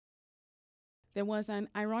There was an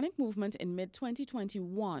ironic movement in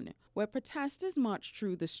mid-2021 where protesters marched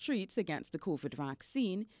through the streets against the COVID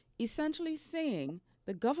vaccine, essentially saying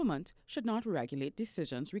the government should not regulate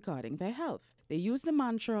decisions regarding their health. They used the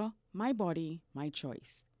mantra, "My body, my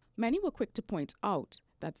choice." Many were quick to point out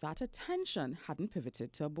that attention hadn't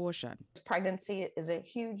pivoted to abortion. Pregnancy is a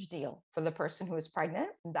huge deal for the person who is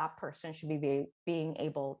pregnant. That person should be being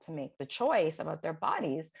able to make the choice about their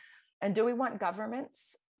bodies. And do we want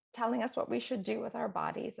governments telling us what we should do with our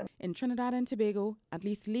bodies? In Trinidad and Tobago, at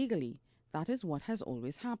least legally, that is what has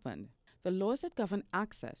always happened. The laws that govern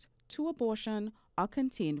access to abortion are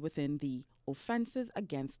contained within the Offences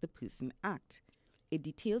Against the Person Act. It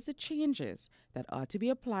details the changes that are to be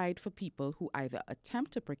applied for people who either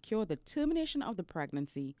attempt to procure the termination of the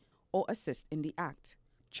pregnancy or assist in the act.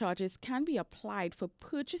 Charges can be applied for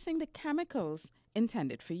purchasing the chemicals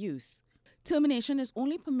intended for use. Termination is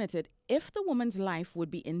only permitted if the woman's life would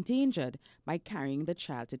be endangered by carrying the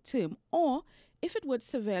child to term or if it would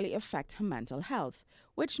severely affect her mental health,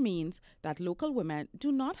 which means that local women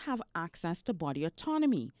do not have access to body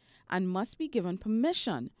autonomy and must be given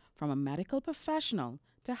permission from a medical professional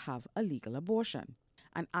to have a legal abortion.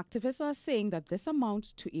 And activists are saying that this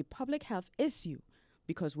amounts to a public health issue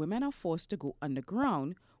because women are forced to go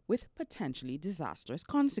underground with potentially disastrous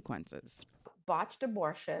consequences. Botched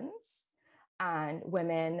abortions and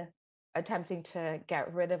women attempting to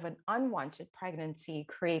get rid of an unwanted pregnancy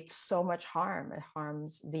creates so much harm. It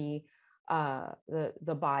harms the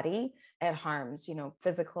body. It harms,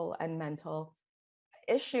 physical and mental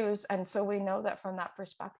issues. And so we know that from that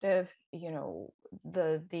perspective,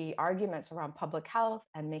 the arguments around public health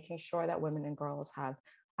and making sure that women and girls have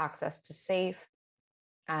access to safe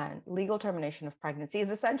and legal termination of pregnancy is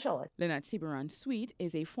essential. Lynette Sibaran-Sweet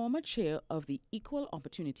is a former chair of the Equal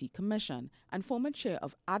Opportunity Commission and former chair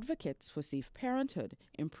of Advocates for Safe Parenthood,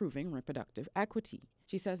 Improving Reproductive Equity.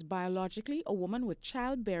 She says biologically, a woman with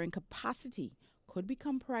childbearing capacity could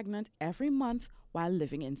become pregnant every month while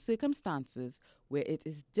living in circumstances where it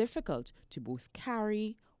is difficult to both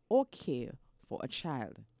carry or care for a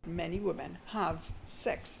child. Many women have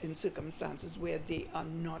sex in circumstances where they are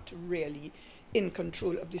not really in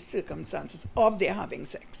control of the circumstances of their having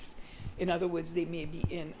sex. In other words, they may be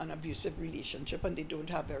in an abusive relationship and they don't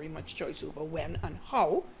have very much choice over when and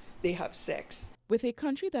how they have sex. With a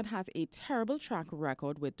country that has a terrible track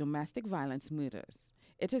record with domestic violence murders,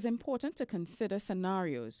 it is important to consider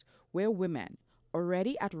scenarios where women,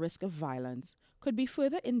 already at risk of violence, could be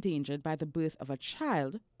further endangered by the birth of a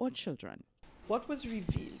child or children. What was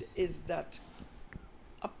revealed is that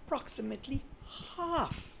approximately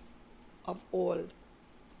half of all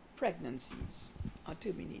pregnancies are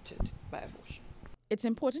terminated by abortion. It's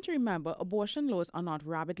important to remember abortion laws are not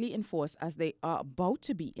rapidly enforced as they are about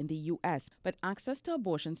to be in the U.S., but access to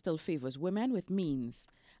abortion still favors women with means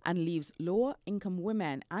and leaves lower-income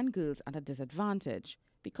women and girls at a disadvantage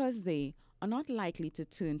because they are not likely to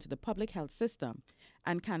turn to the public health system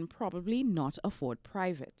and can probably not afford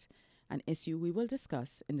private, an issue we will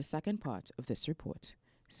discuss in the second part of this report.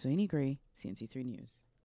 Soyini Grey, CNC3 News.